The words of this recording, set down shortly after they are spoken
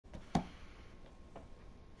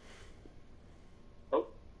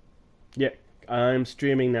Yeah, I'm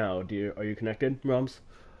streaming now. Are you connected, Roms?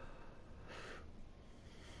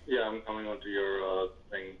 Yeah, I'm coming onto your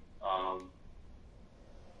thing.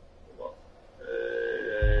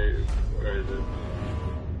 Where is it?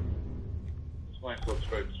 It's my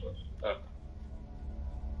subscribe stuff.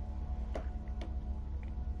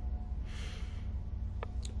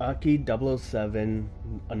 Aki 007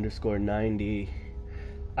 underscore 90.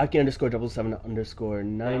 Aki underscore 007 underscore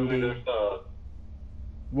Apparently 90 there's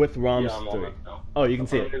with yeah, Roms I'm on 3. it now. Oh, you can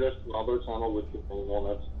see it. Apparently there's another channel with the name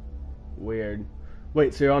on it. Weird.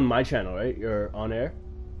 Wait, so you're on my channel, right? You're on air?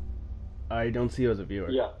 I don't see you as a viewer.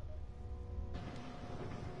 Yeah,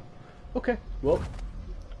 Okay, well,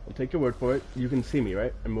 I'll take your word for it. You can see me,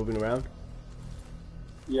 right? I'm moving around.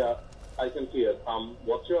 yeah, I can see it.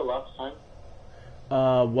 What's your last time?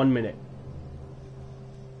 1 minute.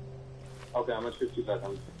 Okay, I'm at 50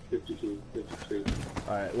 seconds. 52, 53.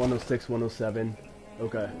 Alright, 106, 107.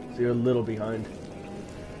 Okay, so you're a little behind.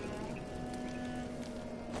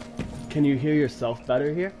 Can you hear yourself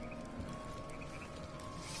better here?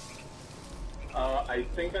 I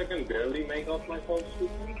think I can barely make out myself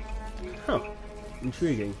speaking. Huh.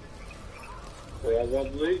 Intriguing.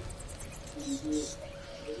 Probably.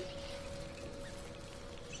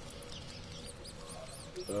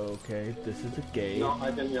 Okay, this is a gate. No,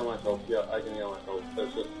 I can hear myself. Yeah, I can hear myself.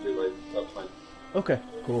 There's just a delay. That's fine. Okay,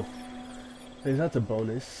 cool. Hey, that's a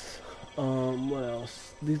bonus. What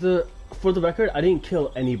else? These are, for the record, I didn't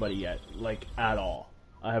kill anybody yet, like, at all.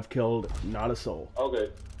 I have killed not a soul. Okay.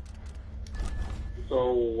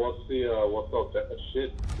 So what's the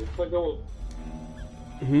shit? Looks like there was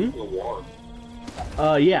Hmm? a war.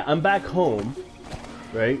 Yeah, I'm back home,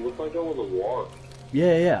 right? Looks like there was a war.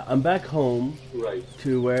 Yeah, I'm back home Right.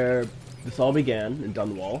 to where this all began, in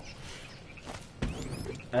Dunwall.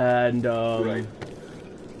 And, Right.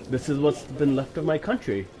 this is what's been left of my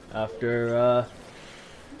country after,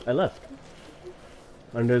 I left.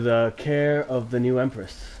 Under the care of the new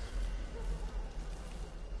Empress.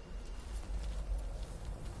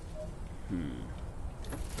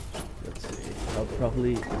 Let's see. I'll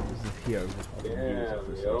probably... This is here. I'll probably use it Damn,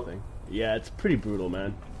 for yo. something. Yeah, it's pretty brutal,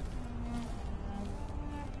 man.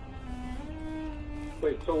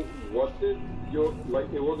 Wait, so what did your,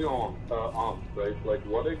 like, it was your aunt, right? Like,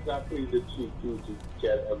 what exactly did she do to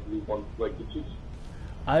get everyone, like, did she,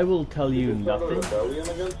 I will tell did you you start a nothing. rebellion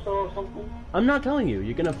against her or something? I'm not telling you.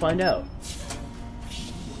 You're gonna find out.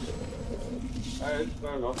 Alright,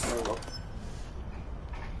 fair enough, fair enough.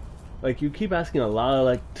 Like, you keep asking a lot of,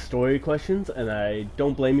 like, story questions, and I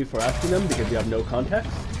don't blame you for asking them because you have no context.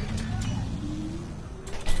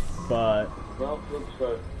 But, Well, that's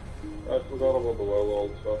fair. I forgot about the well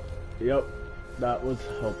stuff. yep, that was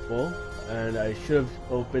helpful. And I should have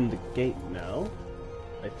opened the gate now,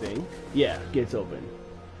 I think. Yeah, gate's open.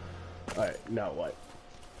 Alright, now what?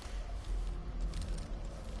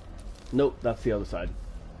 Nope, that's the other side.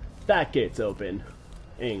 That gate's open.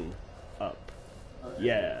 Ing. Up.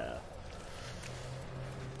 Yeah.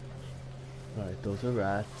 Alright, those are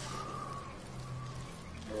rats.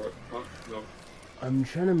 Alright, huh? No. I'm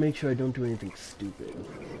trying to make sure I don't do anything stupid.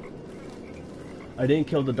 I didn't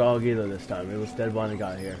kill the dog either this time. It was dead when I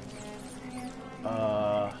got here.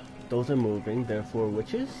 Those are moving, therefore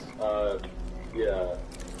witches? Yeah.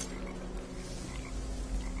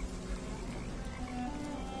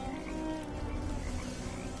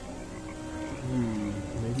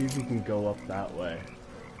 Maybe we can go up that way.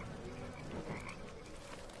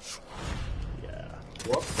 Yeah.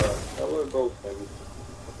 What the hell are those things?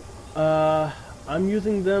 I'm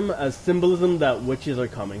using them as symbolism that witches are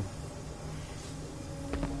coming.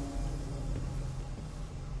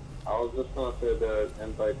 I was just gonna say the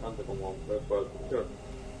anti-tentacle monster, but sure.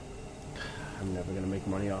 I'm never gonna make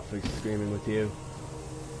money off of screaming with you.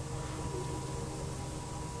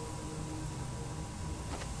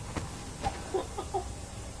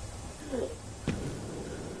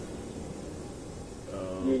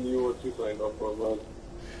 You knew what you signed up for, man.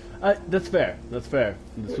 That's fair. That's fair.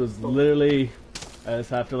 This was literally... I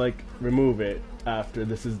just have to, like, remove it after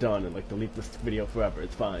this is done and, like, delete this video forever.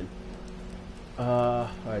 It's fine.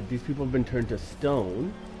 Alright, these people have been turned to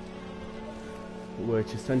stone.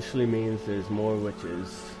 Which essentially means there's more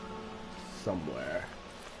witches somewhere.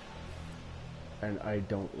 And I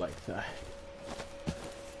don't like that.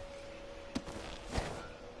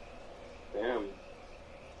 Damn.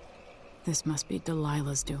 This must be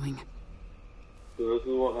Delilah's doing. So this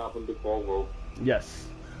is what happened to Caldwell. Yes.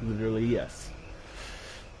 Literally, yes.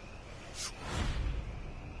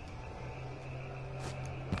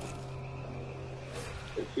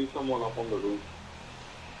 I see someone up on the roof.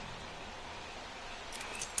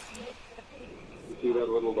 see that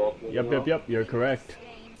little dot moving Yep, around? yep, you're correct.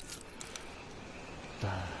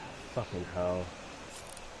 Fucking hell.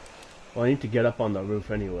 Well, I need to get up on the roof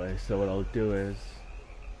anyway, so what I'll do is...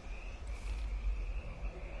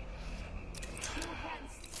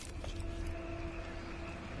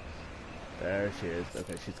 There she is.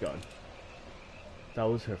 Okay, she's gone. That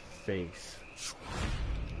was her face.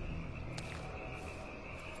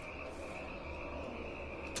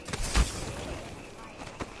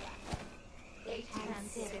 Eight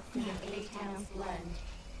hands sift and 8 hands blend.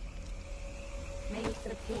 Make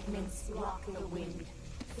the pigments block the wind.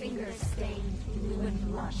 Fingers stained blue and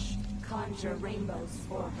blush. Conjure rainbows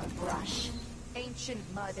for her brush. Ancient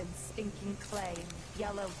mud and stinking clay.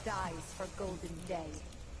 Yellow dyes for golden day.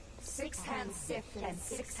 6 hands sift and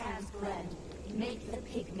 6 hands blend. Make the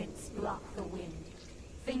pigments block the wind.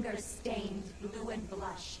 Fingers stained blue and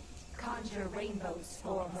blush. Conjure rainbows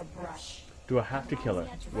for her brush. Do I have to kill her?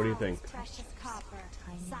 What do you think? Precious copper,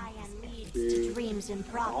 cyan leads She to dreams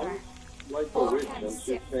improper. sounds like a 4 witch, and hands she's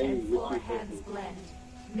sift saying and 4 witchy hands things. blend.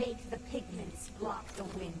 Make the pigments block the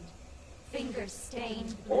wind. Fingers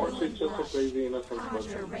stained Or blue she's and just a blush. crazy innocent Conjure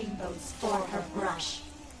person. rainbows for her brush.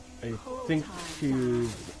 I think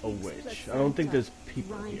she's a witch. I don't think there's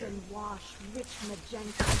people Grind here. and wash, rich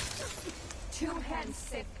magenta. 2 hands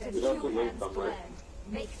sift and You have 2 to link hands them, right? blend.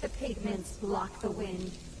 Make the pigments block the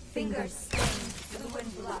wind. Fingers stained blue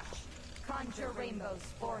and blush. Conjure rainbows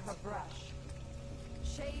for her brush.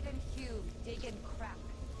 Shade and hue, dig and crack.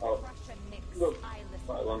 Oh. Crush and mix, Look, eyeless.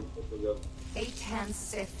 silence. This is it. 8 hands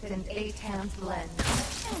sift and 8 hands blend.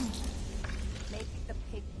 Make the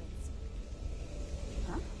pigments.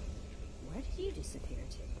 Huh? Where did you disappear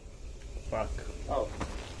to? Fuck. Oh,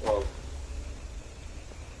 well.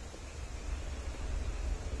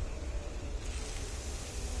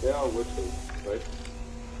 They are witches, right?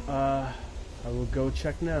 I will go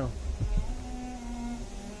check now.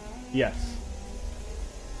 Yes.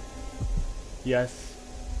 Yes.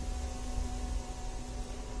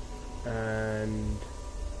 And...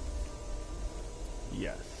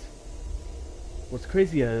 yes. What's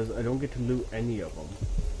crazy is I don't get to loot any of them.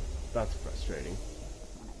 That's frustrating.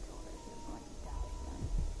 When I told her she was going to die, then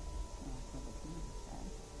that's what the demon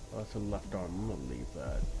said. Oh, that's a left arm. I'm gonna leave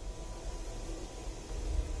that.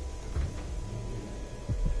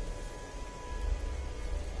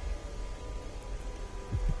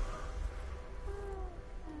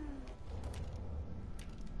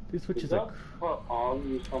 These Is witches that are... her arm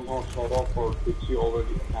you somehow shot off, or did she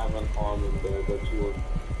already have an arm in there that she was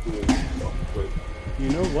doing stuff with? You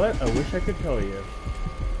know what? I wish I could tell you.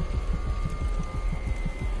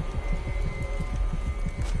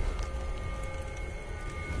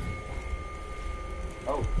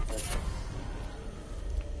 Oh, okay.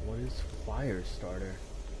 What is Firestarter?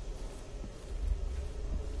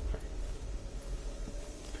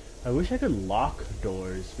 I wish I could lock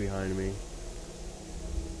doors behind me.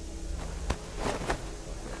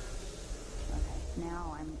 Okay,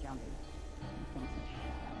 now I'm jumping. I'm thinking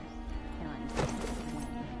shadows. Hearing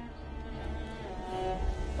wind.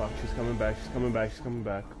 Fuck, she's coming back, she's coming back, she's coming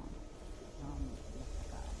back. Yes,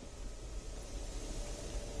 I got it.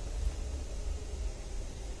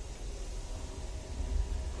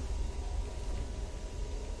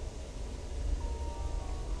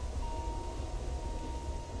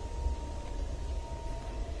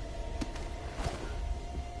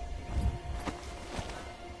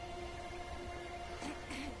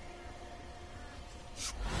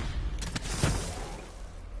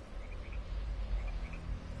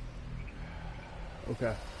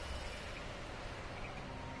 Okay.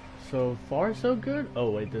 So far, so good?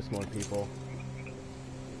 Oh, wait, there's more people.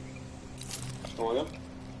 Oh, yeah?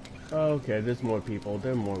 Okay, there's more people.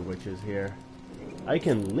 There are more witches here. I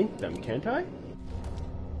can link them, can't I?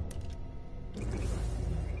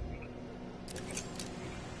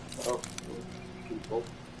 Oh, people.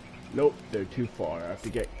 Nope, they're too far. I have to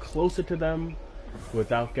get closer to them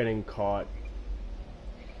without getting caught.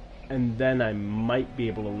 And then I might be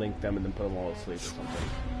able to link them and then put them all asleep or something.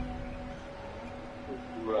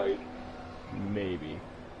 Right. Maybe.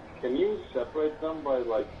 Can you separate them by,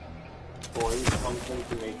 like, throwing something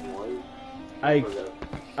to make noise? I Forget.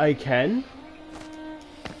 I can.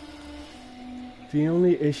 The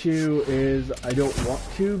only issue is I don't want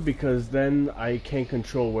to because then I can't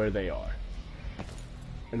control where they are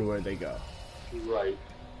and where they go. Right.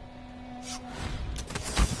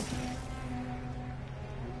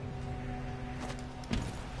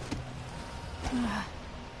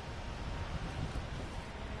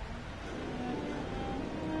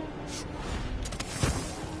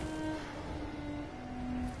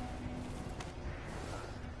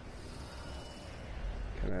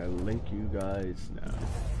 Can I link you guys now?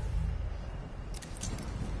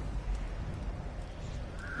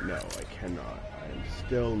 No, I cannot. I am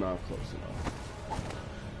still not close enough.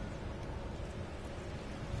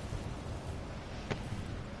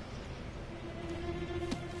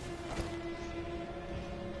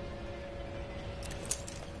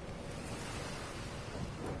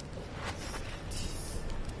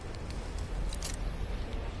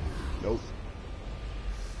 Nope.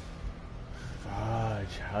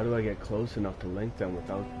 Fudge. How do I get close enough to link them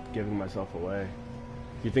without giving myself away?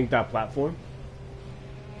 You think that platform?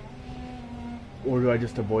 Or do I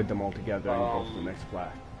just avoid them altogether and go to the next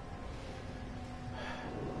plat?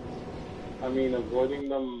 I mean, avoiding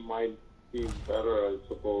them might be better, I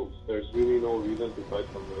suppose. There's really no reason to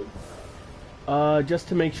fight them, right? Just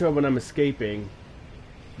to make sure when I'm escaping,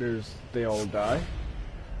 they all die.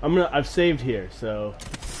 I've saved here, so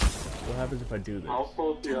what happens if I do this? How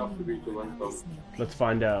close do you have to be to win them? Let's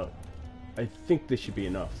find out. I think this should be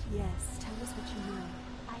enough. Yes, tell us what you know.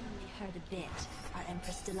 I only heard a bit. Our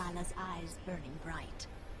Empress Delilah's eyes burning bright.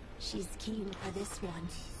 She's keen for this one.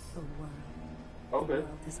 The world. Okay. The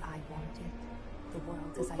world as I wanted. The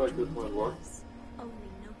world as Looks I like this dreamed might it work. was. Only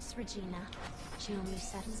notes, Regina. She only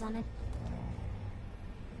settles on it.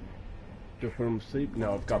 Just put them to sleep?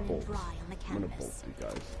 No, I've got Done bolts. dry on the I'm gonna canvas. bolt you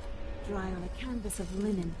guys. Dry on a canvas of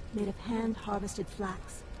linen made of hand-harvested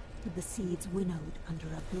flax, with the seeds winnowed under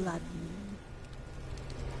a blood moon.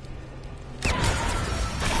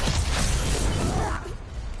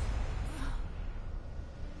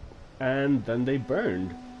 And then they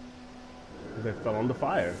burned. Because they fell on the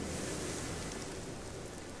fire.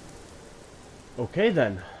 Okay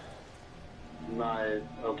then. Nice.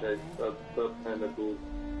 Okay, that's kind of cool.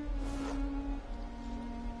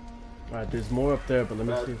 Alright, there's more up there, but let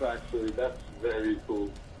me see. That's very cool.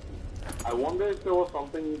 I wonder if there was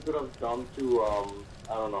something you could have done to, I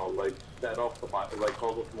don't know, like set off the fire, like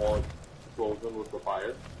cause a small explosion with the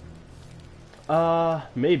fire.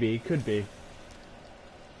 Maybe, could be.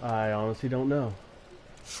 I honestly don't know.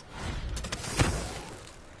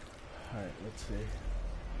 Alright, let's see.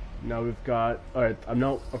 Now we've got... Alright, I'm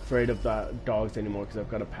not afraid of the dogs anymore because I've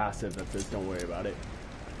got a passive that says don't worry about it.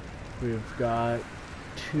 We've got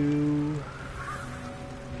 2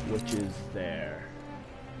 witches there.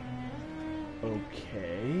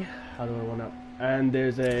 Okay, how do I want to... And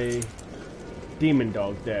there's a demon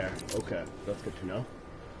dog there. Okay, that's good to know.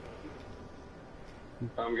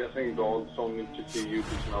 I'm guessing dogs don't need to see you to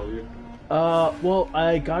smell you. Well,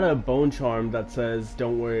 I got a bone charm that says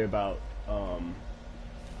don't worry about,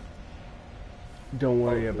 don't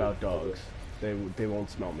worry about dogs. They won't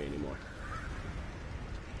smell me anymore.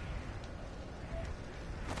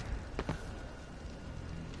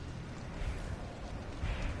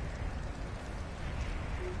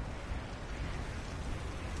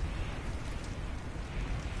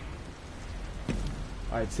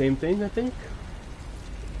 Alright, same thing, I think.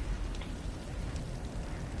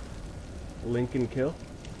 Link and kill.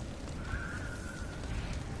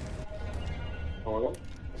 Hold on.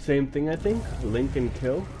 Same thing, I think. Link and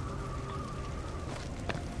kill.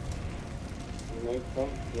 Make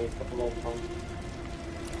some more fun.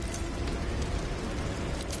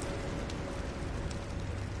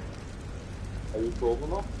 Are you close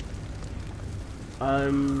enough?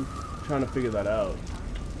 I'm trying to figure that out.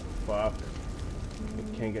 Fuck.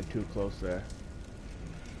 I can't get too close there.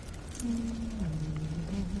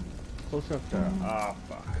 Close enough there. Ah,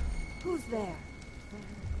 fuck. Who's there?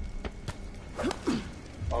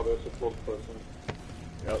 Oh, there's a close person.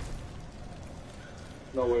 Yep.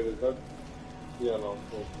 No, wait, is that? Yeah, no.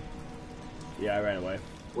 Wait, Yeah, I ran away.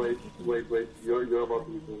 wait. You're about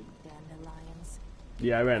to be seen. Dandelions.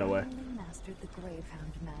 Yeah, I ran away. You mastered the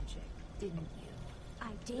Gravehound magic, didn't you? I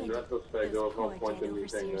did. In retrospect, there Those was no poor point dead in me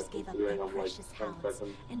saying overseers that, gave up considering their I'm like precious 10 hounds,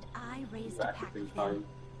 seconds and I raised a pack practicing of them. time.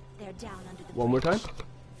 They're down under the One more time? bridge.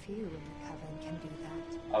 Few in the Coven can do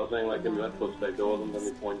that. I was saying, like, in retrospect, there wasn't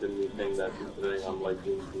any point in me saying that, considering I'm like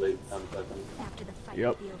being late 10 seconds. After the fight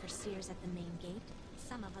Yep. with the overseers at the main gate,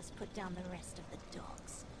 some of us put down the rest of the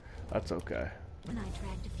dogs. That's okay. And I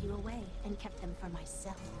dragged a few away and kept them for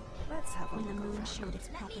myself. Let's have a When the look moon around. showed its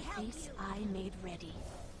proper face, I made ready.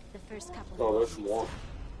 The first couple Oh, of there's more.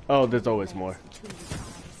 Oh, there's always more. between the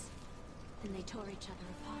eyes. Then they tore each other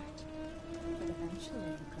apart. But eventually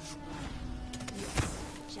you got away.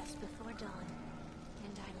 Yes, just before dawn.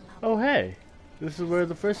 And I loved Oh, hey. This is where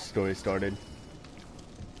the first story started.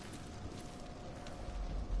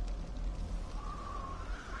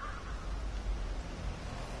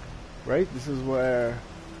 Right? This is where...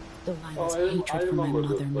 Delilah's Oh, I hatred for my remember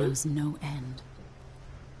this mother place. knows no end.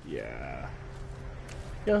 Yeah.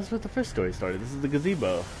 Yeah, that's what the first story started. This is the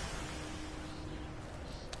gazebo.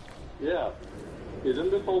 Yeah.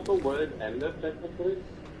 Isn't this also where it ended technically?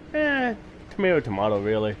 Tomato, tomato,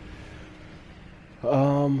 really.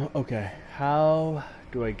 Okay. How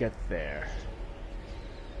do I get there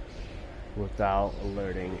without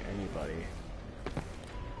alerting anybody?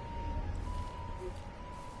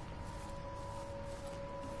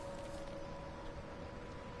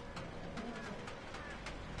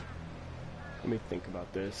 Let me think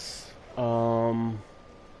about this.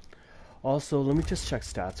 Also, let me just check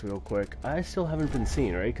stats real quick. I still haven't been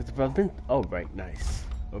seen, right? Because if I've been... Oh, right, nice.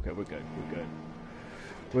 Okay, we're good, we're good.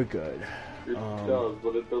 We're good. It does,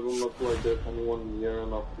 but it doesn't look like there's anyone near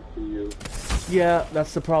enough to see you. Yeah,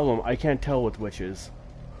 that's the problem. I can't tell with witches.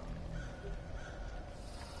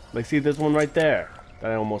 Like, see, there's one right there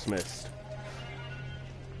that I almost missed.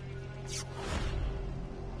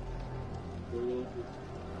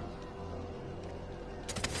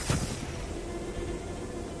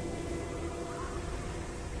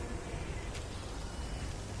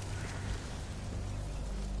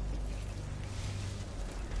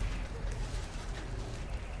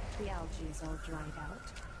 The algae is all dried out,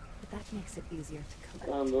 but that makes it easier to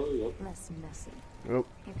collect. Oh, no, yeah. Less messy. Oh,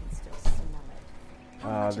 You can still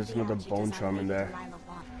smell it. there's another bone charm in there.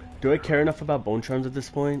 Do I care enough about bone charms at this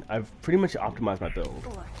point? I've pretty much optimized my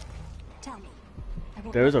build. Tell me.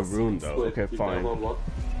 There is a rune though. Okay, You fine. care about what?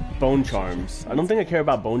 Bone charms. I don't think I care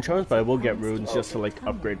about bone charms, but I will get runes just to like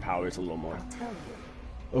upgrade powers a little more. Tell you,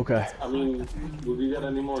 Okay. I mean, will you get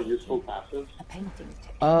any more useful passives? a painting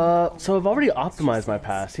tip. So I've already optimized my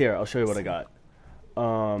pass. Here, I'll show you what I got.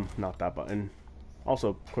 Not that button.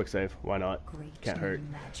 Also, quick save. Why not? Can't hurt.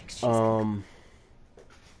 Magic she's got.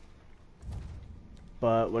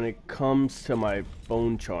 But when it comes to my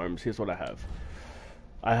bone charms, here's what I have.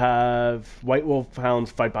 I have White Wolfhounds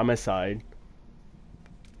fight by my side.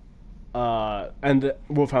 And the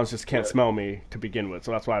Wolfhounds just can't smell me to begin with,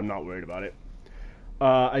 so that's why I'm not worried about it.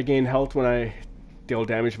 I gain health when I deal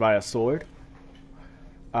damage via sword.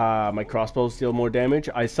 My crossbows deal more damage.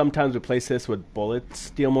 I sometimes replace this with bullets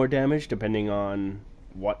deal more damage, depending on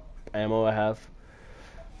what ammo I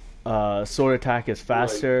have. Sword attack is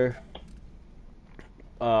faster.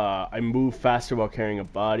 I move faster while carrying a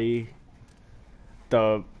body.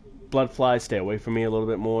 The blood flies stay away from me a little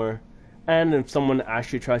bit more. And if someone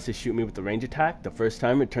actually tries to shoot me with the range attack, the first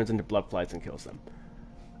time it turns into blood flies and kills them.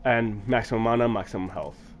 And maximum mana, maximum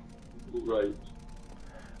health. Right.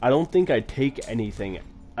 I don't think I take anything.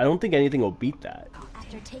 I don't think anything will beat that.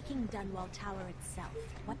 After taking Dunwall Tower itself,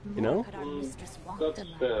 what more You know? could our mistress want? That's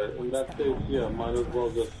fair. In that case, yeah, might as well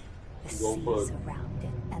just The go for seas it. around it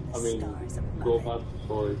and the I mean, stars above go it. past the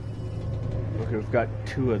story. Okay, we've got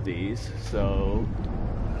 2 of these, so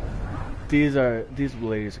these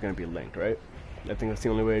ladies are gonna be linked, right? I think that's the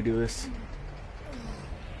only way to do this.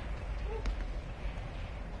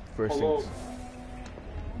 First Although,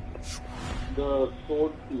 things. the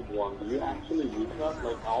sword speed one, do you actually use that?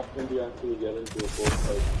 Like, how often do you actually get into a sword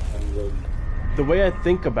fight and win? The way I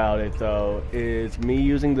think about it, though, is me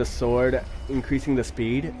using the sword, increasing the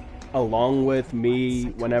speed, along with me,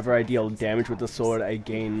 whenever I deal damage with the sword, I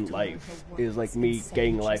gain life. Is like me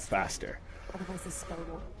gaining life faster. Otherwise the spell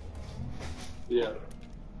will, Yeah.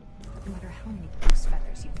 no matter how many goose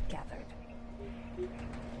feathers you've gathered.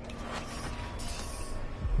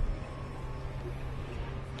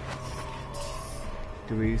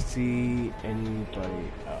 Do we see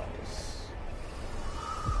anybody else?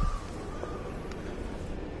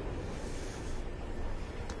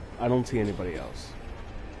 I don't see anybody else.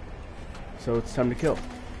 So it's time to kill.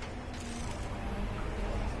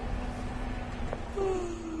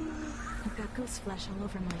 I've got goose flesh all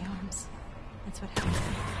over my arms. That's what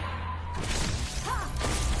happened.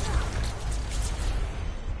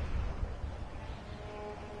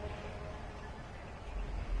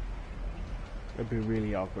 It'd be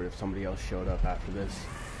really awkward if somebody else showed up after this.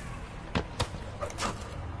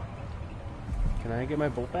 Can I get my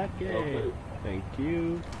bolt back? Yay! Okay. Thank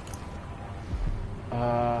you.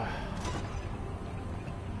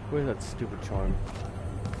 Where's that stupid charm?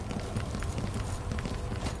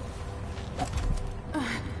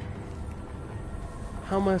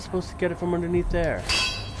 How am I supposed to get it from underneath there?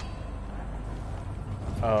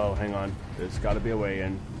 Oh, hang on. There's got to be a way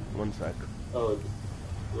in. One sec. Oh, it's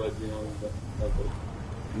right behind that. Okay.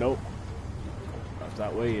 Nope. Not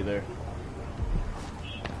that way either.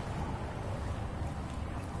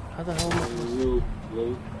 How the hell am I supposed Can you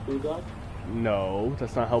link through that? No,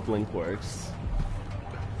 that's not how Blink works.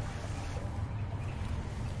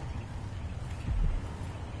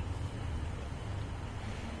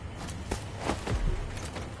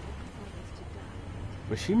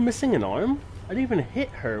 Was she missing an arm? I didn't even hit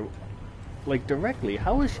her, like, directly.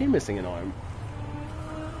 How is she missing an arm?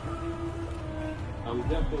 I'm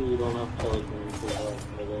guessing you don't have telekinesis or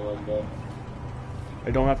anything like that.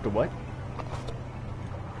 I don't have to what?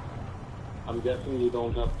 I'm guessing you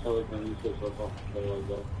don't have telekinesis or something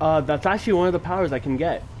like that. That's actually one of the powers I can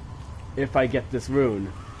get. If I get this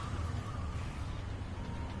rune.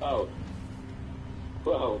 Oh.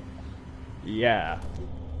 Well, Yeah.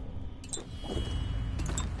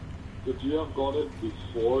 could you have got it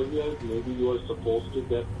before yet? Maybe you were supposed to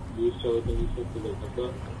use telekinesis to get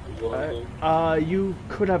that? Is what I'm saying? You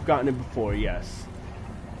could have gotten it before, yes.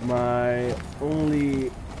 My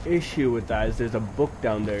only issue with that is there's a book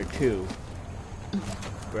down there too.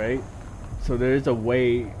 Right? So there is a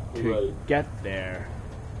way to Right. get there.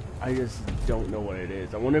 I just don't know what it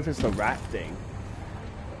is. I wonder if it's the rat thing.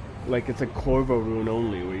 Like it's a Corvo rune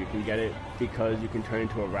only, where you can get it because you can turn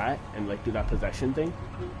into a rat and like do that possession thing.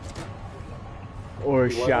 Or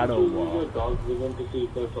Why Shadow don't you use your Walk. dog vision to see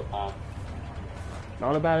if there's a path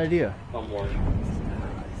Not a bad idea. somewhere?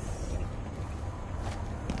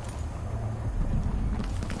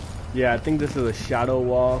 Yeah, I think this is a Shadow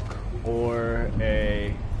Walk or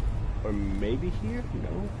maybe here?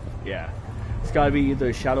 No? Yeah. It's gotta be either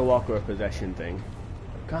a Shadow Walk or a possession thing.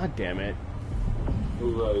 God damn it.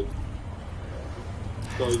 Right.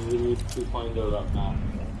 So you need to find a path.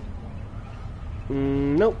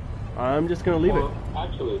 Nope. I'm just gonna leave it. Or,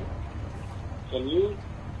 actually, can you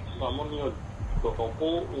summon your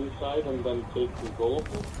doppel inside and then take control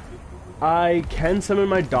of it? I can summon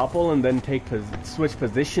my Doppel and then take switch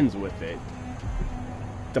positions with it.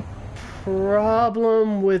 The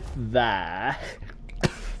problem with that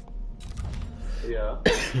Yeah.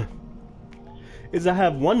 is I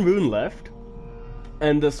have one rune left,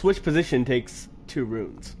 and the switch position takes 2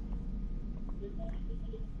 runes.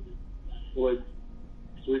 Wait,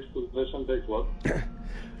 switch position takes what?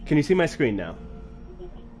 Can you see my screen now?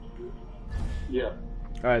 Yeah.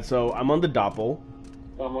 Alright, so I'm on the Doppel.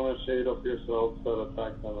 Summon a shade of yourself that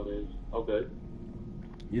attacks enemies. Okay.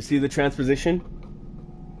 You see the transposition?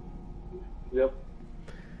 Yep.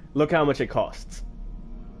 Look how much it costs.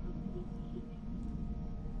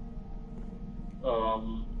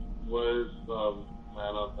 Where's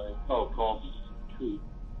mana thing? Oh, costs 2.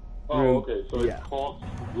 Oh, Rune, okay, so yeah. it costs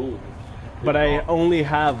runes. But I only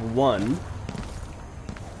have one.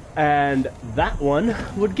 And that one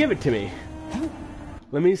would give it to me.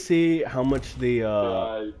 Let me see how much the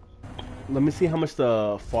let me see how much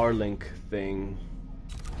the Farlink thing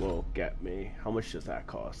will get me. How much does that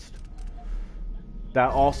cost?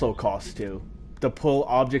 That also costs 2. To pull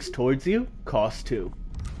objects towards you costs 2.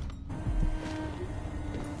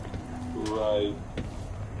 Right.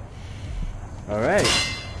 Alright.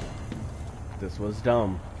 This was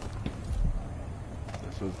dumb.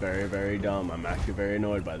 This was very, very dumb. I'm actually very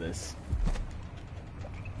annoyed by this.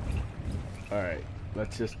 Alright.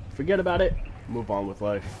 Let's just forget about it. Move on with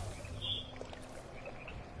life.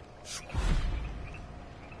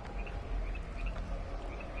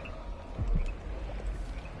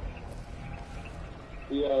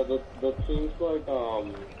 Yeah, that seems like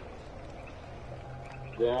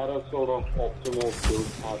they had a sort of optimal build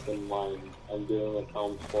path in mind and didn't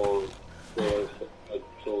account for players that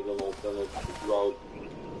chose an alternate route.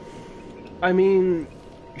 I mean,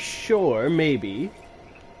 sure, maybe.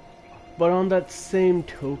 But on that same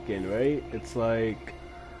token, right? It's like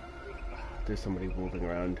there's somebody moving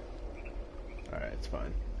around. Alright, it's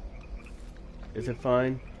fine. Is it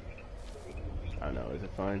fine? I don't know, is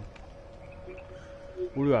it fine?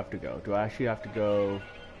 Where do I have to go? Do I actually have to go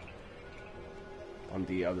on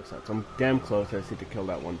the other side? So I'm damn close. I just need to kill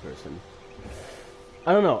that one person.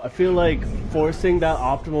 I don't know. I feel like forcing that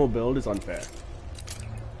optimal build is unfair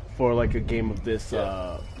for like a game of this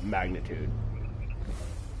magnitude.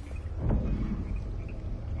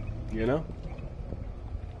 You know?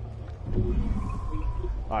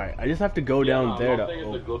 Alright, I just have to go down there I'm to... not saying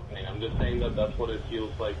it's a good thing. I'm just saying that that's what it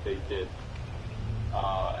feels like they did.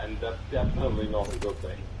 And that's definitely not a good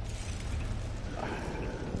thing.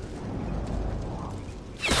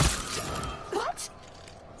 What?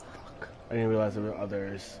 I didn't realize there were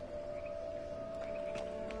others.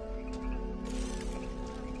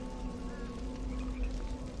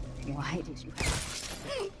 Why did you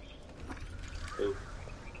have It-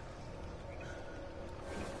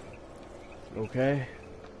 Okay.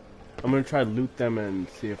 I'm gonna try to loot them and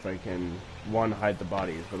see if I can, 1, hide the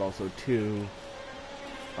bodies, but also 2,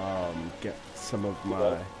 get some of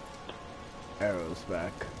my arrows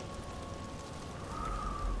back.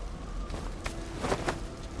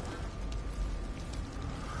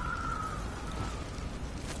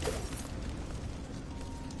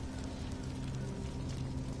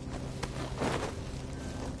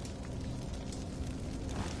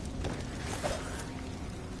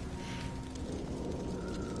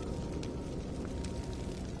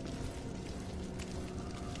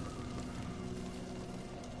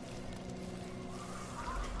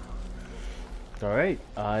 Alright,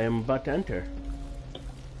 I am about to enter.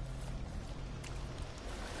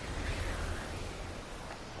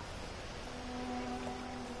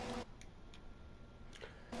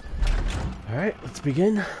 Alright, let's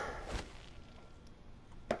begin.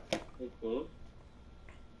 Mm-hmm.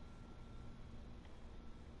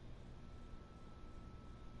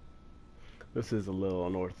 This is a little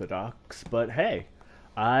unorthodox, but hey,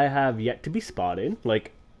 I have yet to be spotted.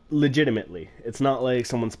 Like, legitimately. It's not like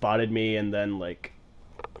someone spotted me and then, like,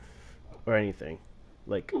 or anything.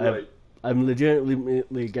 Like, Right. I'm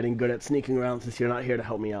legitimately getting good at sneaking around since you're not here to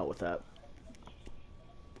help me out with that.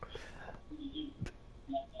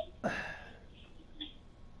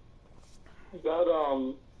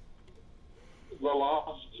 That, the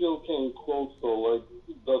last kill came close though, like,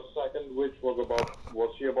 the second witch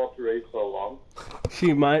was she about to raise her alarm?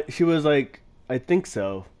 She was like, I think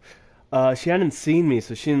so. She hadn't seen me,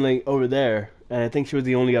 so she like over there, and I think she was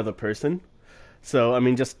the only other person. So, I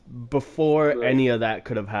mean, just before Right. any of that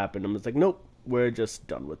could have happened, I'm just like, nope, we're just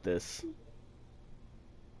done with this.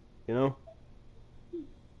 You know?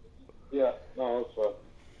 Yeah, no, that's right.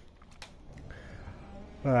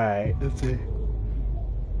 Alright, let's see.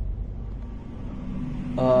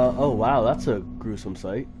 Oh wow, that's a gruesome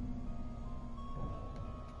sight.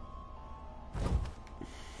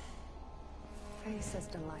 Faye says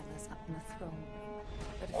Delilah's up in the throne room,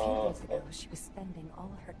 but a few days ago she was spending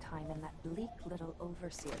all her time in that bleak little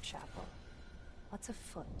overseer chapel. What's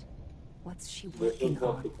afoot? What's she This working is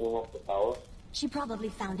what on? became of the power. She probably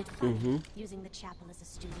found it funny, Mm-hmm. using the chapel as a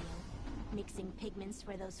studio, mixing pigments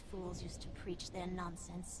where those fools used to preach their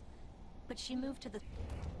nonsense. But she moved to the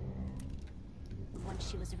once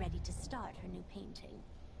she was ready to start her new painting.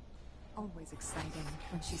 Always exciting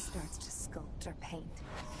when she starts to sculpt or paint.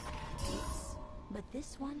 Yes, but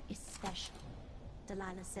this one is special.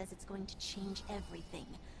 Delilah says it's going to change everything,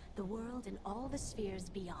 the world and all the spheres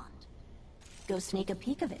beyond. Go sneak a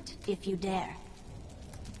peek of it, if you dare.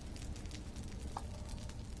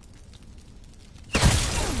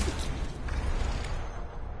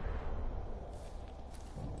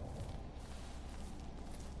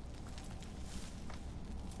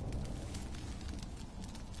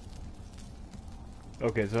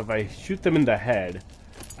 Okay, so if I shoot them in the head,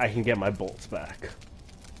 I can get my bolts back.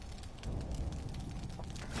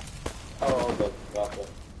 Oh, okay, gotcha.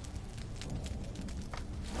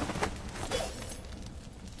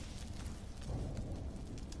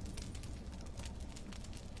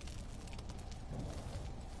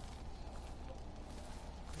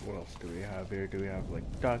 What else do we have here? Do we have,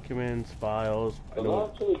 like, documents, files? I Does know.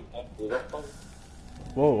 that actually do that one?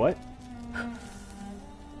 Whoa, what?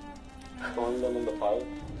 Throwing them in the fire?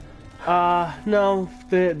 No.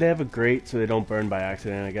 They have a grate so they don't burn by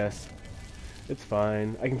accident, I guess. It's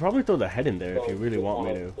fine. I can probably throw the head in there if you really want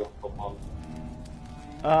me to.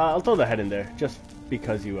 I'll throw the head in there, just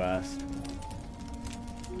because you asked.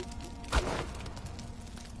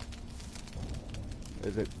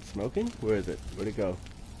 Is it smoking? Where is it? Where'd it go?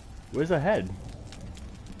 Where's the head?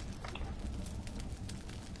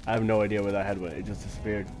 I have no idea where that head went. It just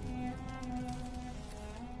disappeared.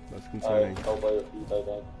 That's concerning. I fell by your feet, I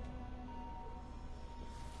think.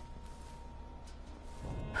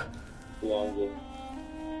 Behind you.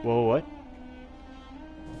 Whoa, what?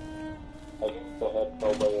 I think the head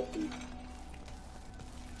fell by your feet.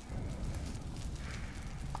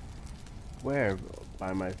 Where?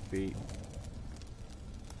 By my feet.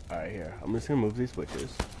 Alright, here. I'm just gonna move these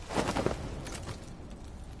switches.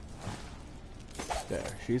 There.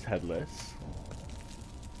 She's headless.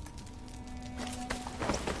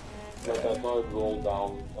 Like I saw it roll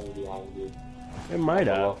down and behind you. It might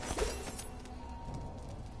have.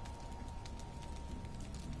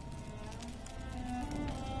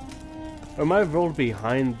 Or it might have rolled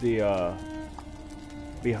behind the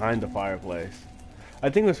fireplace. I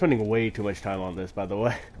think we're spending way too much time on this, by the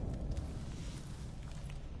way.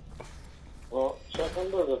 Well, check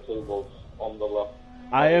under the tables on the left.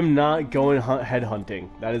 I am not going head hunting.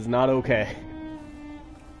 That is not okay.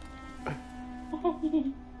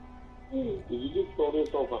 Did you just call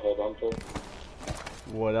yourself a headhunter?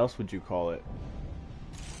 What else would you call it?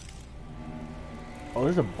 Oh,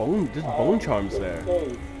 there's bone charms there.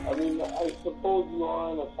 Okay. I mean, I suppose you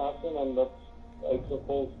are an assassin, and that's, I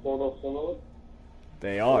suppose, sort of similar.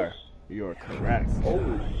 They are. You're correct.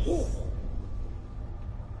 Holy shit.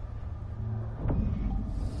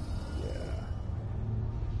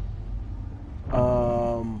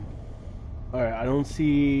 Alright, I don't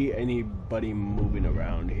see anybody moving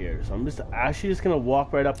around here, so I'm actually just gonna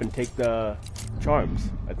walk right up and take the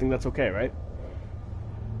charms. I think that's okay, right?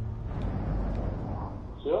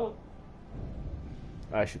 Sure.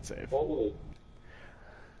 I should save. Totally.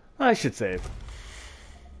 I should save.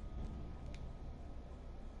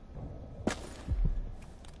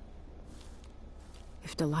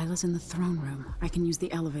 If Delilah's in the throne room, I can use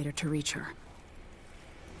the elevator to reach her.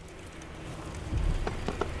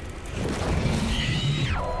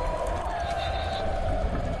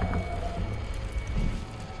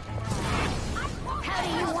 How do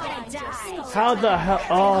you want to die? How the hell?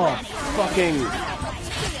 Oh, fucking.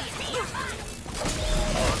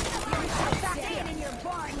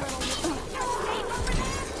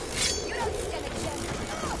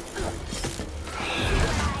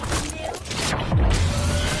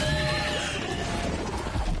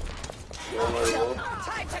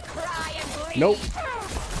 Nope.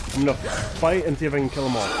 I'm gonna fight and see if I can kill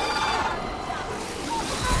them all. And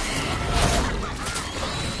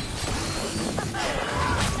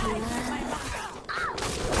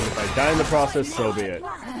if I die in the process, so be it.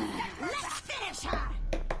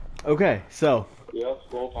 Okay, so. Yeah,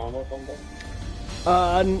 scroll time or something?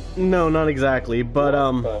 No, not exactly, but,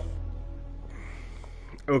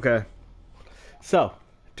 Okay. So,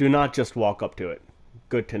 do not just walk up to it.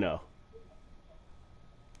 Good to know.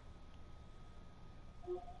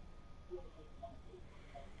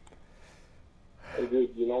 Hey dude,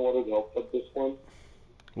 you know what would help at this point?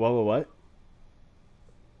 What?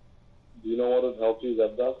 Do you know what would help you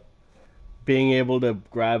get that? Being able to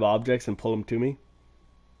grab objects and pull them to me?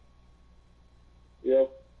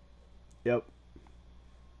 Yep. Yep.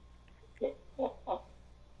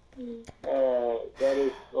 That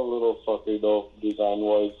is a little fucky though,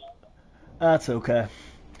 design-wise. That's okay.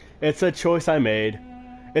 It's a choice I made.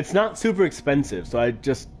 It's not super expensive, so I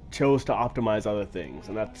just chose to optimize other things,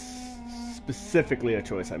 and that's specifically a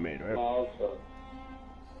choice I made, right? Oh, okay.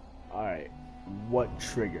 Alright, what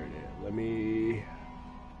triggered it? Let me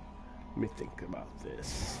think about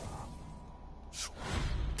this.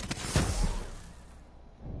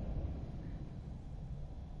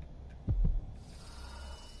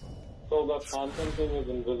 So that phantom thing is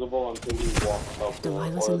invisible until you walk up. If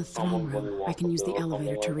Delilah's in the throne room, I can use the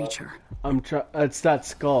elevator to reach her. It's that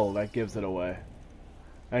skull that gives it away.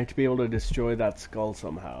 I need to be able to destroy that skull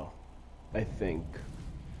somehow. I think.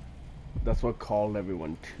 That's what called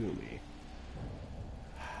everyone to me.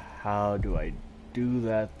 How do I do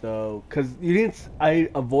that though? Cause I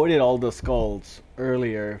avoided all the skulls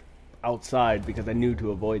earlier outside because I knew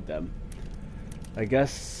to avoid them. I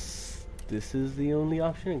guess this is the only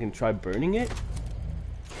option. I can try burning it.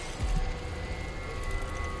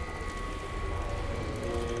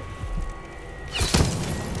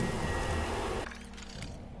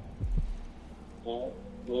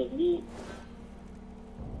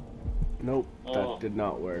 Nope, that did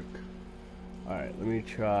not work. Alright, let me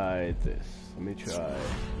try this. Let me try...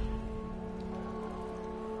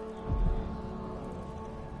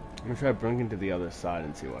 I'm gonna try bringing to the other side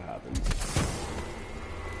and see what happens.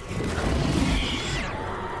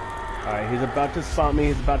 Alright, he's about to spot me,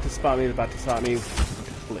 he's about to spot me, he's about to spot me.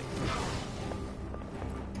 Flick.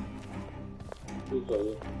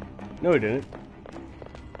 No, he didn't.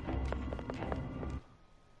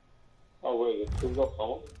 Oh wait, it's still got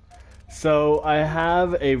someone? So, I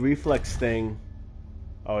have a reflex thing.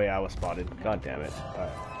 Oh yeah, I was spotted. God damn it.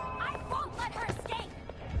 Alright. I won't let her escape!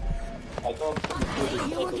 I thought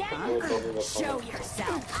You again? Show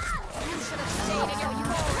yourself! You should have stayed in your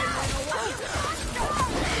hole.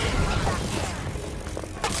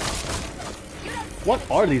 What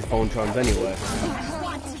are these bone charms anyway?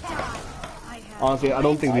 Honestly, I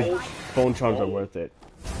don't think these bone charms are worth it.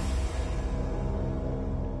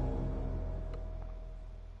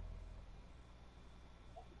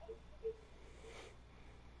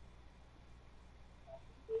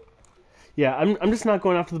 Yeah, I'm just not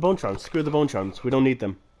going after the bone charms. Screw the bone charms. We don't need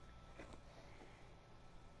them.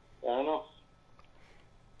 Fair enough.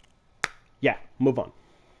 Yeah, move on.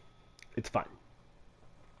 It's fine.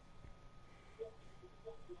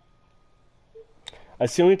 I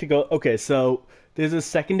still need to go... Okay, so there's a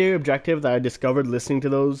secondary objective that I discovered listening to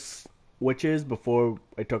those witches before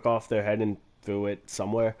I took off their head and threw it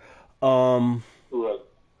somewhere. Right.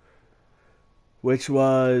 Which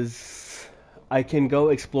was... I can go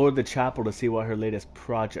explore the chapel to see what her latest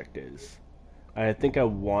project is. I think I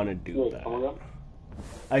want to do that.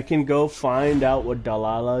 I can go find out what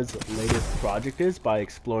Delilah's latest project is by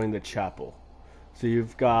exploring the chapel. So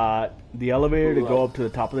you've got the elevator to go up to the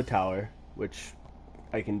top of the tower, which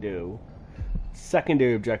I can do.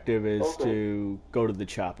 Secondary objective is to go to the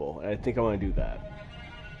chapel, and I think I want to do that.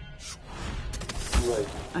 Right.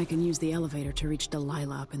 I can use the elevator to reach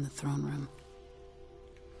Delilah up in the throne room.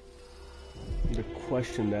 The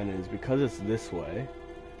question then is, because it's this way,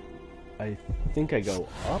 I think I go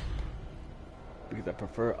up? because I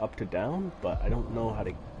prefer up to down, but I don't know how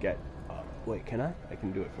to get up. Wait, can I? I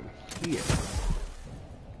can do it from here.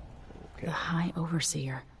 Okay. The High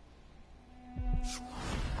Overseer.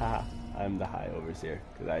 Ha! I'm the High Overseer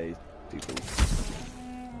because I do things.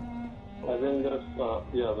 I think that's,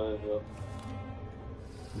 yeah, there you go.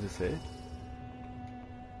 Is this it?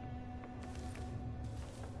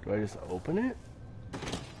 Do I just open it?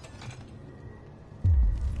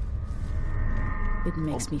 It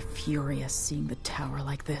makes me furious seeing the tower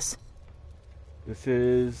like this. This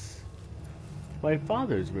is my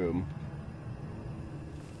father's room.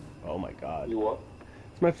 Oh my god. You what?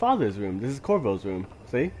 It's my father's room. This is Corvo's room.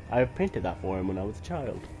 See? I painted that for him when I was a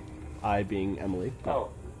child. I being Emily.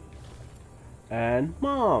 Oh. And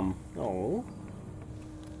Mom. Oh.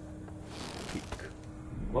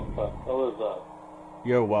 What the hell is that?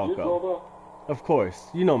 You're You welcome. draw Of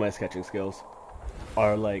course. You know my sketching skills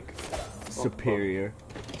are like superior.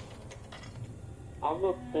 I'm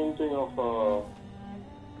the painting of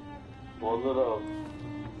was it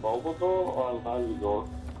a Bulbasaur or an Ivysaur?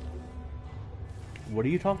 What are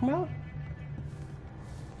you talking about?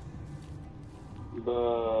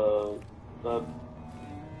 That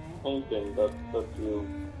painting that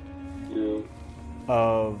you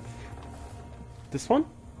Of this one?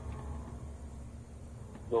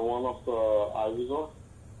 the one of the Ivysaur?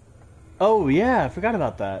 Oh yeah, I forgot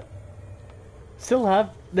about that. Still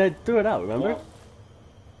have that, threw it out, remember? Yeah.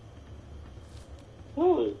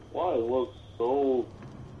 Really? Why? It was so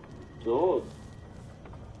good.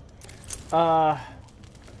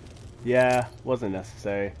 Yeah, wasn't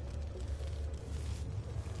necessary.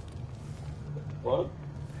 What?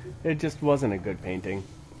 It just wasn't a good painting.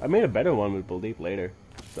 I made a better one with Belief later,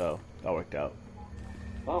 so that worked out.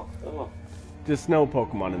 Oh, yeah. Just no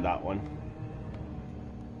Pokemon in that one.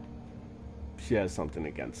 She has something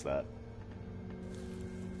against that.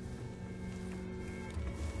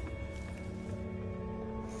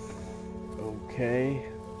 Okay.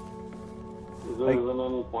 Is there even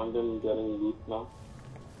any point in getting loot now?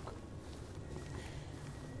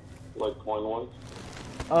 Like coin-wise?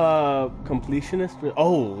 Completionist?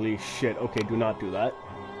 Holy shit, okay, do not do that.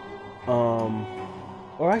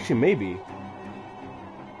 Or actually maybe.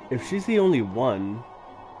 If she's the only one,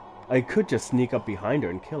 I could just sneak up behind her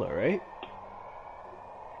and kill her, right?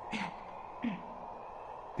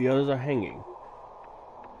 The others are hanging.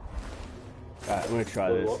 Alright, I'm gonna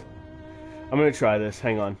try this. I'm gonna try this,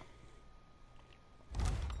 hang on.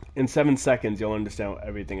 In 7 seconds, you'll understand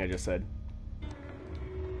everything I just said.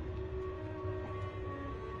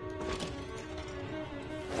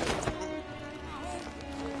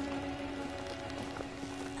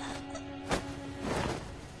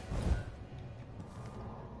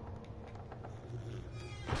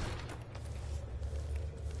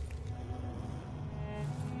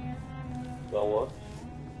 That what?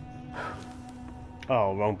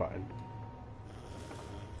 Oh, wrong button.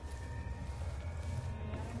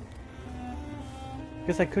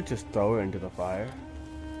 Guess I could just throw her into the fire.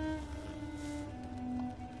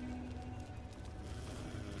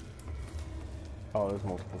 Oh, there's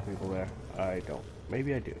multiple people there. I don't.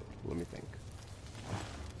 Maybe I do. Let me think.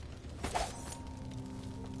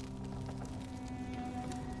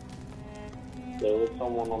 There is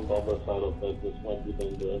someone on the other side of it. This might be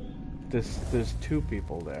dangerous. There's two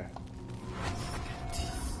people there.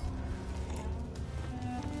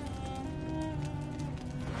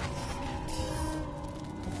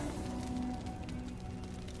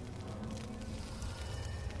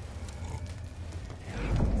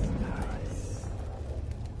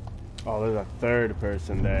 Oh, there's a third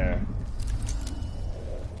person there.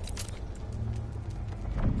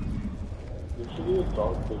 You should use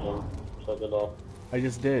dark vision. Check it out. I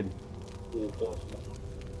just did.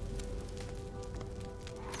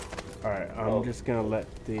 Alright, I'm just gonna let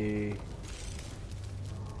the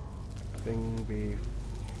thing be.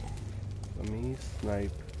 Let me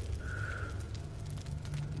snipe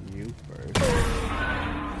you first.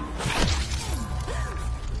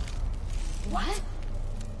 What?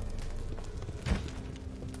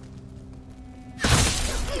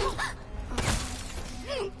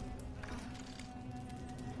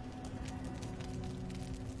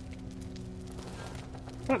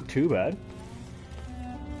 Not too bad.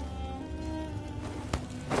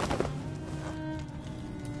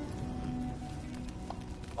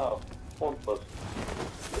 Oh, one person.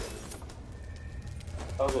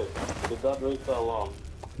 Okay, did that race that long?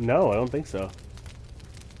 No, I don't think so.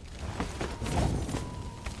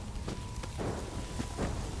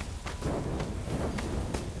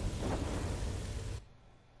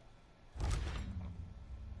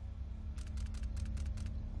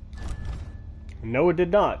 No, it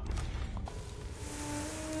did not.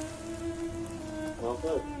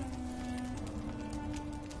 Okay.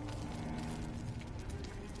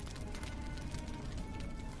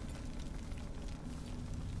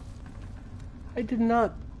 I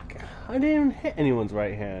didn't even hit anyone's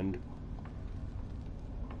right hand.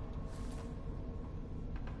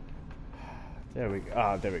 There we go.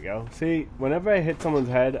 Ah, there we go. See, whenever I hit someone's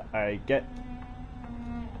head, I get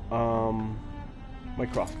my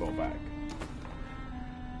crossbow back.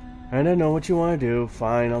 And I know what you want to do.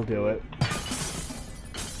 Fine, I'll do it.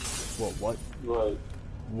 Whoa, what? Right.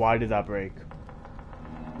 Why did that break?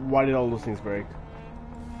 Why did all those things break?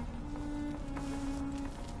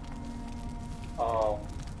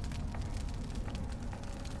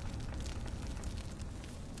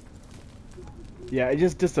 Yeah, it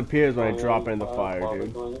just disappears when I drop it in the fire,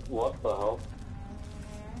 dude. What the hell?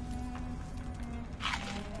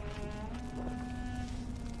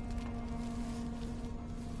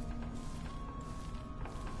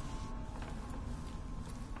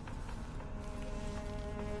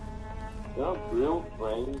 Yeah, real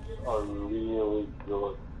frames are really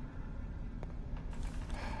good.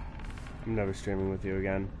 I'm never streaming with you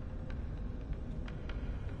again.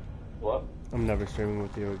 What? I'm never streaming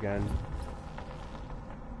with you again.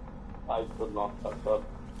 I could not touch that.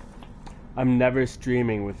 I'm never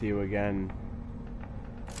streaming with you again.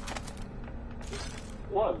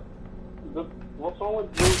 What? What's wrong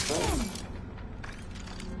with real frames?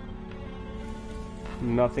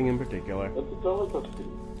 Nothing in particular. It's a delicacy.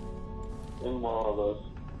 In one of those.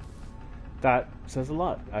 That says a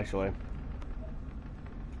lot, actually.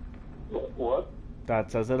 What?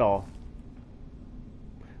 That says it all.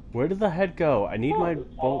 Where did the head go? I need my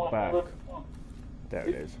bolt back. There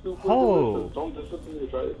it is. Oh! Don't disappear,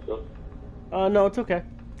 try it, so. No, it's okay.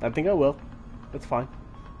 I think I will. It's fine.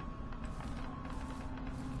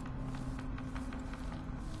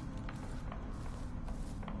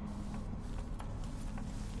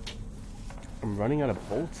 I'm running out of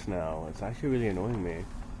bolts now. It's actually really annoying me.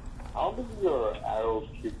 How does your arrows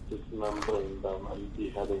keep dismembering them and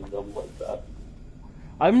beheading them like that?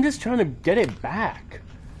 I'm just trying to get it back.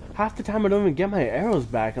 Half the time I don't even get my arrows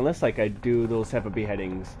back unless like I do those type of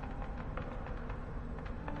beheadings.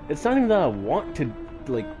 It's not even that I want to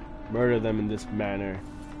like murder them in this manner.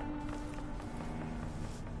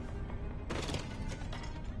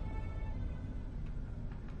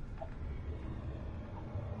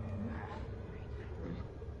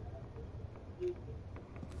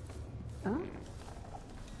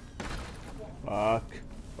 Fuck.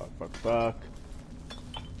 Fuck, fuck, fuck.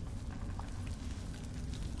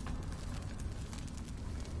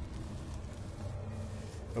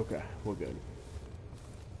 Okay, we're good.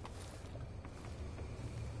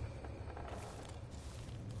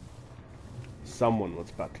 Someone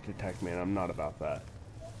was about to detect me, and I'm not about that.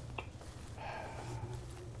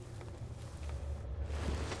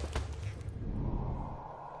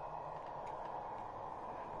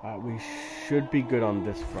 We should be good on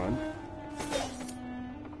this front.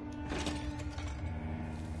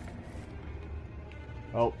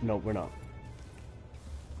 Oh, no, we're not.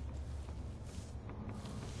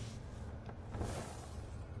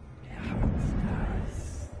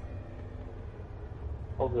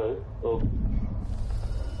 Okay, so...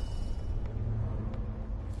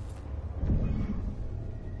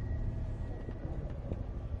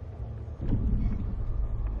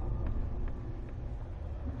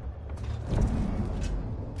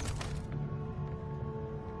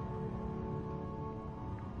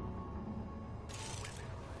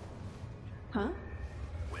 Huh?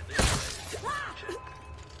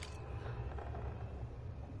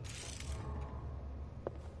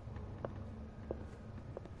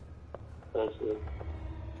 That's it.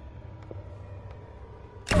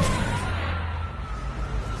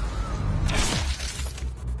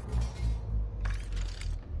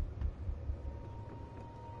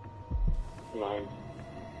 Nice.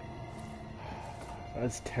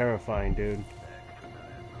 That's terrifying, dude.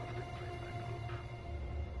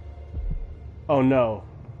 Oh no.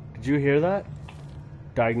 Did you hear that?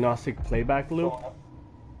 Diagnostic playback loop?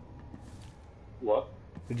 What?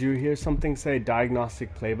 Did you hear something say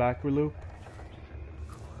diagnostic playback loop?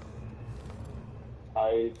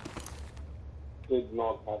 I did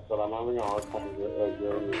not catch that. I'm having a hard time hearing you.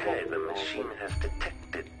 Okay, the machine has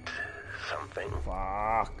detected something.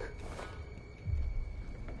 Fuck.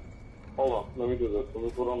 Hold on, let me do this. Let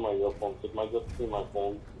me put on my earphones. It might just be my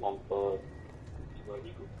phone on the...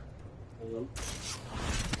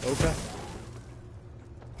 Okay.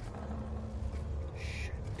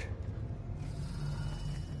 Shit.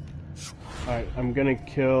 Alright, I'm gonna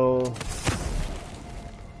kill...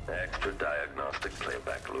 Extra diagnostic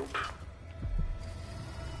playback loop.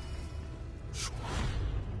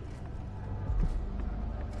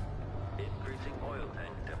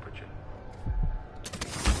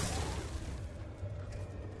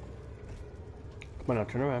 on now,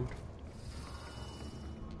 turn around.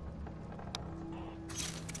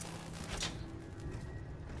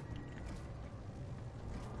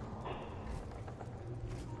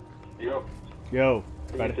 Yo. Yo,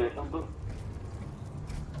 Can ready? you say something?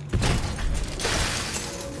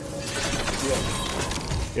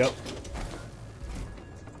 Yep.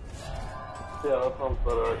 Yeah, that sounds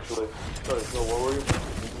better actually. Sorry, so what were you?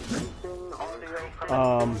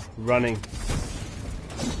 Running.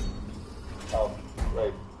 Oh,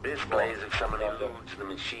 right. Displays of someone eludes the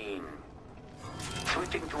machine.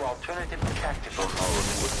 Switching to alternative tactical mode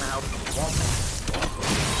would now be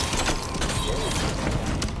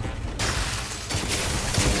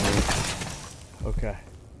Okay.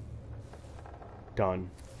 Done.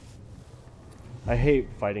 I hate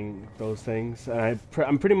fighting those things, and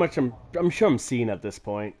I'm pretty much I'm sure I'm seen at this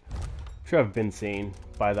point. I'm sure I've been seen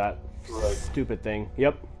by that stupid thing.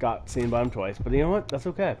 Yep, got seen by him twice, but you know what? That's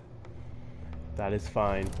okay. That is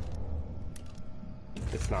fine.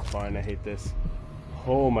 It's not fine. I hate this.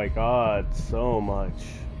 Oh my god, so much.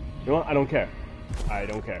 You know what? I don't care. I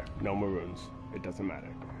don't care. No maroons. It doesn't matter.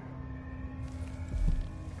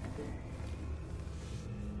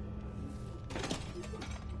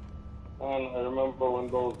 And I remember when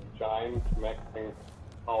those giant mech things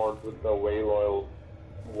powered with the whale oil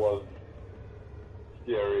was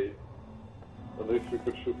scary. At least we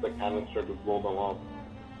could shoot the canister to blow them up.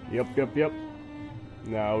 Yep.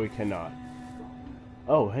 No, we cannot.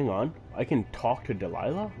 Oh, hang on. I can talk to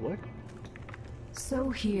Delilah? What? So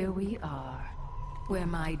here we are, where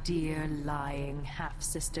my dear lying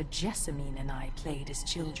half-sister Jessamine and I played as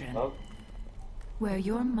children. Huh? Where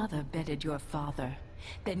your mother bedded your father,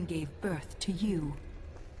 then gave birth to you.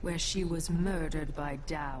 Where she was murdered by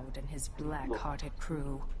Dowd and his black-hearted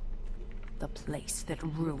crew. The place that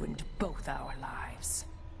ruined both our lives.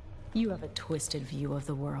 You have a twisted view of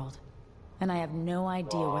the world, and I have no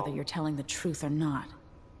idea whether you're telling the truth or not.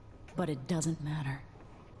 But it doesn't matter.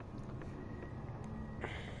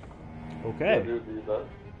 Okay. Do that?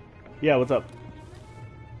 Yeah, what's up?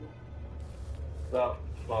 No,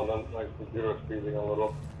 well then my computer's freezing a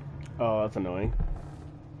little. Oh, that's annoying.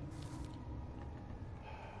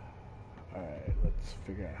 Alright, let's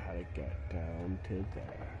figure out how to get down to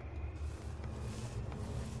there.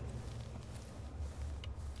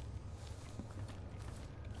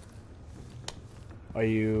 Are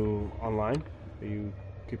you online? Are you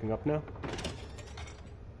keeping up now?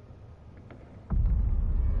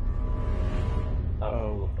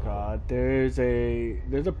 Oh god, there's a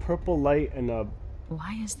purple light and a...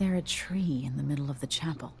 Why is there a tree in the middle of the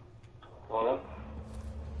chapel?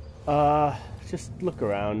 Just look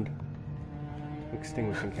around.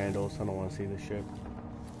 Extinguishing candles, I don't want to see this shit.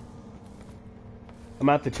 I'm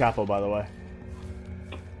at the chapel, by the way.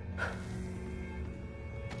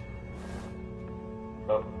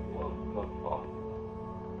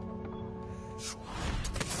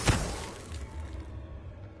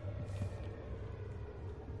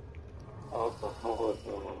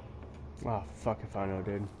 Oh, fuck if I know,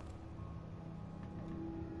 dude.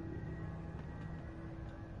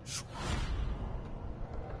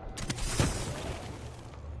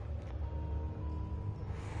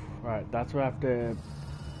 Alright, that's where I have to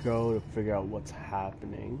go to figure out what's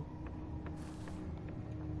happening.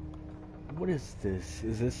 What is this?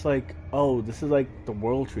 Is this like... Oh, this is like the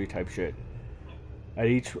world tree type shit. At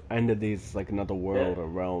each end of these, like another world or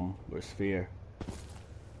realm or sphere.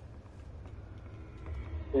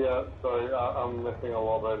 Yeah, sorry, I'm missing a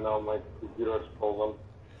lot right now. My computer's frozen.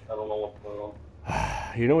 I don't know what's going on.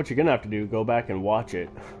 You know what you're gonna have to do? Go back and watch it.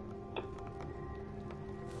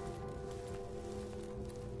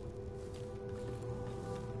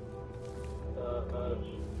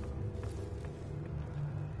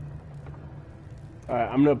 Alright,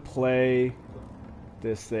 I'm gonna play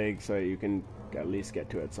this thing so you can at least get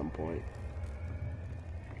to it at some point.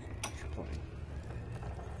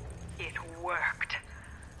 It worked.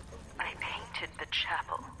 I painted the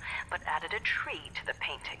chapel, but added a tree to the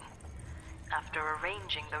painting. After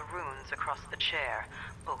arranging the runes across the chair,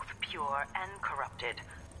 both pure and corrupted,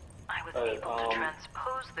 I was able to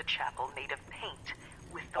transpose the chapel made of paint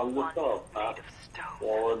with the one made of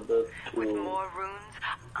stone. With more runes,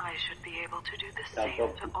 I should be able to do the same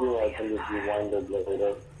to all the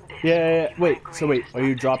Empire. Yeah. Wait, so wait, are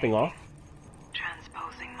you dropping off?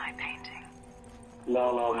 Transposing my painting.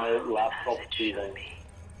 No, my laptop's freezing.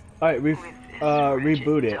 Alright,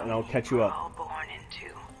 reboot it and I'll catch you up. All born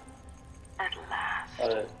into. At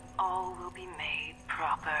last, all will be made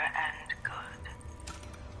proper and good.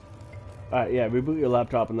 Alright, yeah, reboot your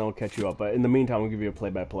laptop and then I'll catch you up. But in the meantime, I'll give you a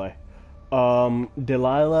play-by-play.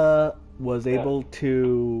 Delilah was able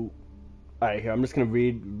to Alright, here, I'm just gonna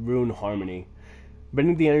read Rune Harmony.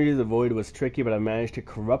 Bending the energies of the void was tricky, but I managed to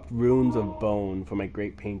corrupt runes of bone for my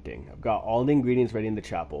great painting. I've got all the ingredients ready in the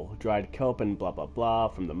chapel. Dried kelp and blah blah blah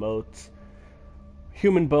from the moats.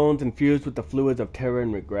 Human bones infused with the fluids of terror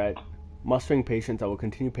and regret. Mustering patience, I will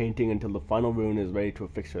continue painting until the final rune is ready to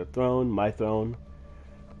affix to the throne, my throne.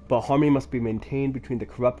 But harmony must be maintained between the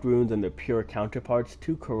corrupt runes and their pure counterparts.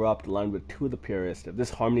 Too corrupt aligned with two of the purest. If this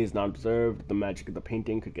harmony is not observed, the magic of the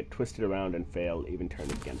painting could get twisted around and fail, even turn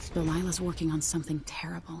against me. Delilah's working on something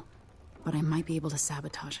terrible, but I might be able to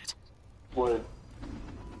sabotage it. What?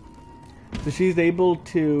 So she's able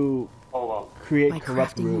to create By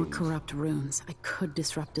corrupt crafting runes. more corrupt runes, I could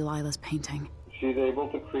disrupt Delilah's painting. She's able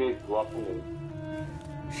to create weapons.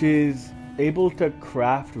 She's able to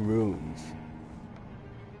craft runes.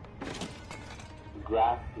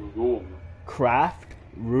 Craft runes. Craft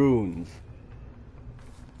runes.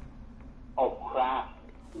 Oh, craft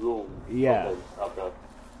runes. Yeah. Okay.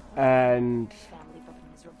 And Family of a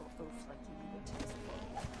miserable oaf like you would taste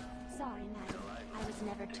for. Sorry, madam. I was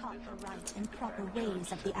never taught the right and proper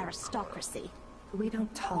ways of the aristocracy. We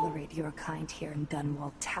don't tolerate your kind here in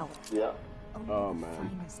Dunwall Tower. Yeah. oh man.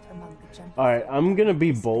 Finest among the gentlemen. Alright, I'm gonna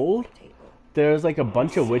be bold. There's like a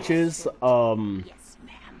bunch of witches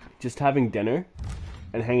just having dinner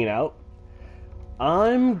and hanging out.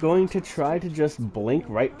 I'm going to try to just blink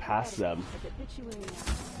right past them.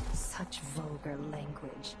 Such vulgar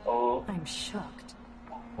language. Oh. I'm shocked.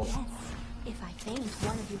 Yes. If I faint,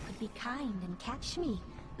 one of you could be kind and catch me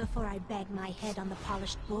before I bag my head on the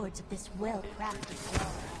polished boards of this well-crafted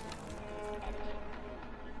floor.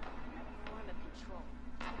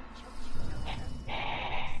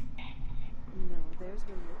 No, there's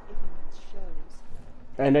where your ignorance shows.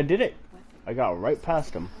 And I did it. I got right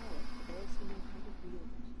past them.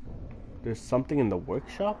 There's something in the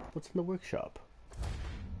workshop? What's in the workshop?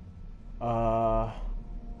 Oh,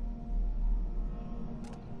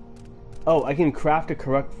 I can craft a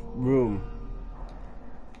correct room.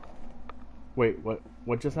 Wait,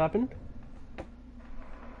 what just happened?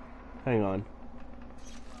 Hang on.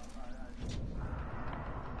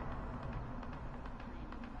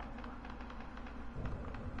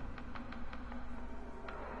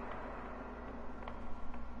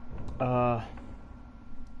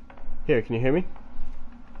 Here, can you hear me?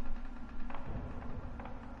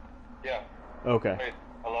 Yeah. Okay. Wait,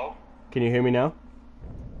 hello? Can you hear me now?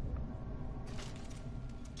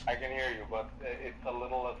 I can hear you, but it's a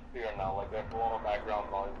little less clear now, like there's a lot of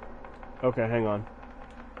background noise. Okay, hang on.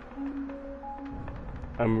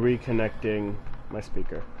 I'm reconnecting my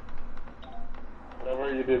speaker.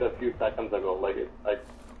 Whatever you did a few seconds ago, like it,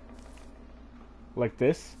 Like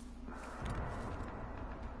this?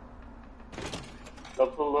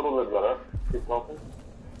 that's a little bit better. Keep talking.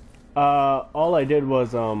 All I did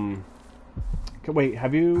was, wait,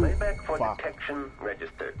 have you... Playback for Fuck. detection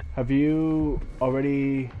registered. Have you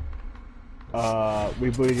already,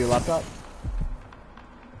 rebooted your laptop?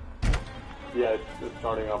 Yeah, it's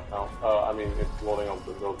starting up now. I mean, it's loading up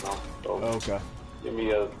Windows now. So Okay. give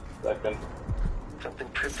me a second. Something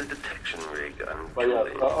tripped the detection rig. But yeah,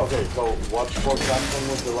 okay, so what's happening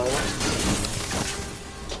with Delilah?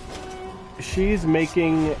 She's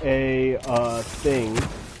making a, thing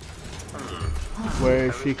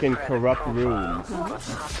where she can corrupt runes.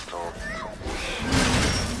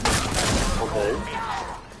 Okay.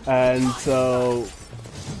 And so,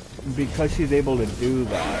 because she's able to do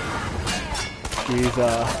that, she's,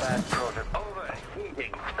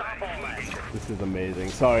 this is amazing.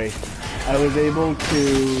 Sorry. I was able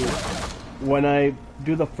to, when I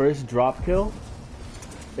do the first drop kill,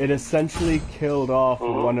 it essentially killed off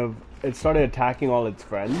one of, it started attacking all its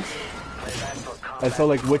friends. And so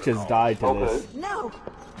like witches died to this. No!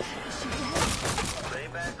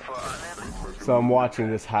 So I'm watching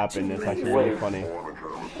this happen. It's actually really funny.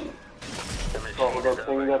 So the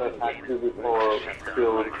thing that attacked you before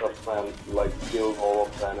killed the friend, like killed all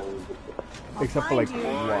of the enemies. Except for like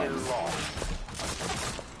one.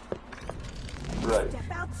 Right. Step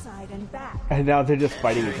outside and back. And now they're just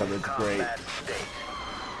fighting each other. It's great.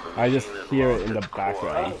 I just hear it in the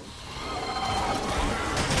background.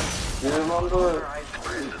 Do you remember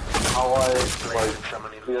how I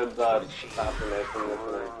like did that assassination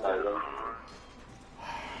mission in Skyrim?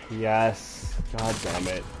 Yes. God damn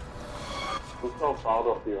it. I'm so proud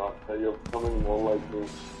of you, Oscar. You're becoming more like me.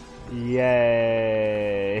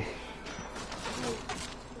 Yay.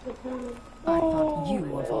 I thought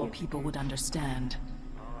you, of all people, would understand.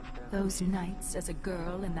 Those nights as a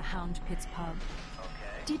girl in the Hound Pits pub.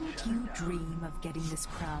 Didn't you dream of getting this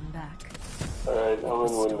crown back? Alright, I'm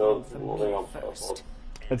in Windows, loading up.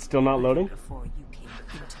 It's still not loading? Before you came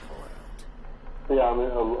into the world. Yeah, I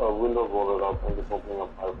mean, a Windows loaded up and just opening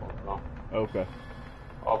up Firefox now. Okay.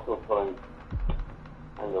 Also starting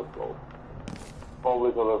kind of slow.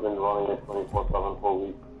 Probably because I've been running it 24/7 for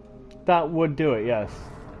weeks. That would do it, yes.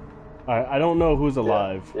 I don't know who's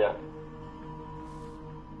alive. Yeah.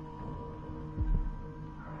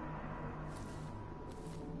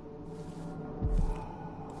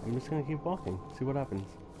 I'm just gonna keep walking, see what happens.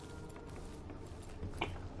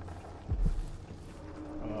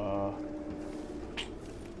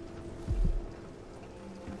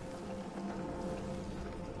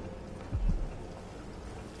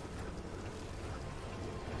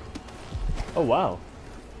 Oh wow.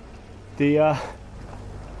 The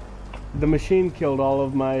machine killed all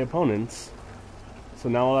of my opponents. So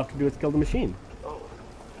now all I have to do is kill the machine. Oh.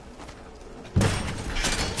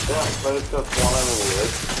 Yeah, but it's just one enemy,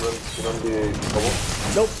 right? Shouldn't be trouble.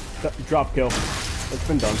 Nope. Drop kill. It's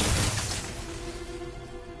been done.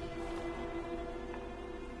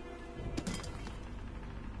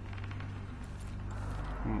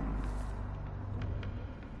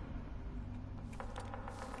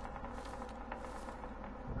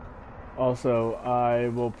 Also, I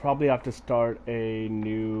will probably have to start a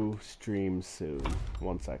new stream soon.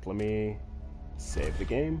 One sec, let me save the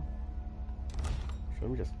game.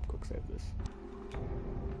 Let me just quick save this.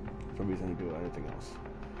 For some reason to do anything else.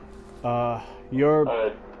 You're...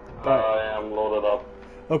 Alright, I am loaded up.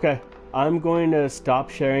 Okay, I'm going to stop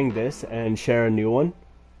sharing this and share a new one.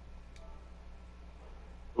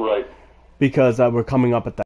 Right. Because we're coming up at that.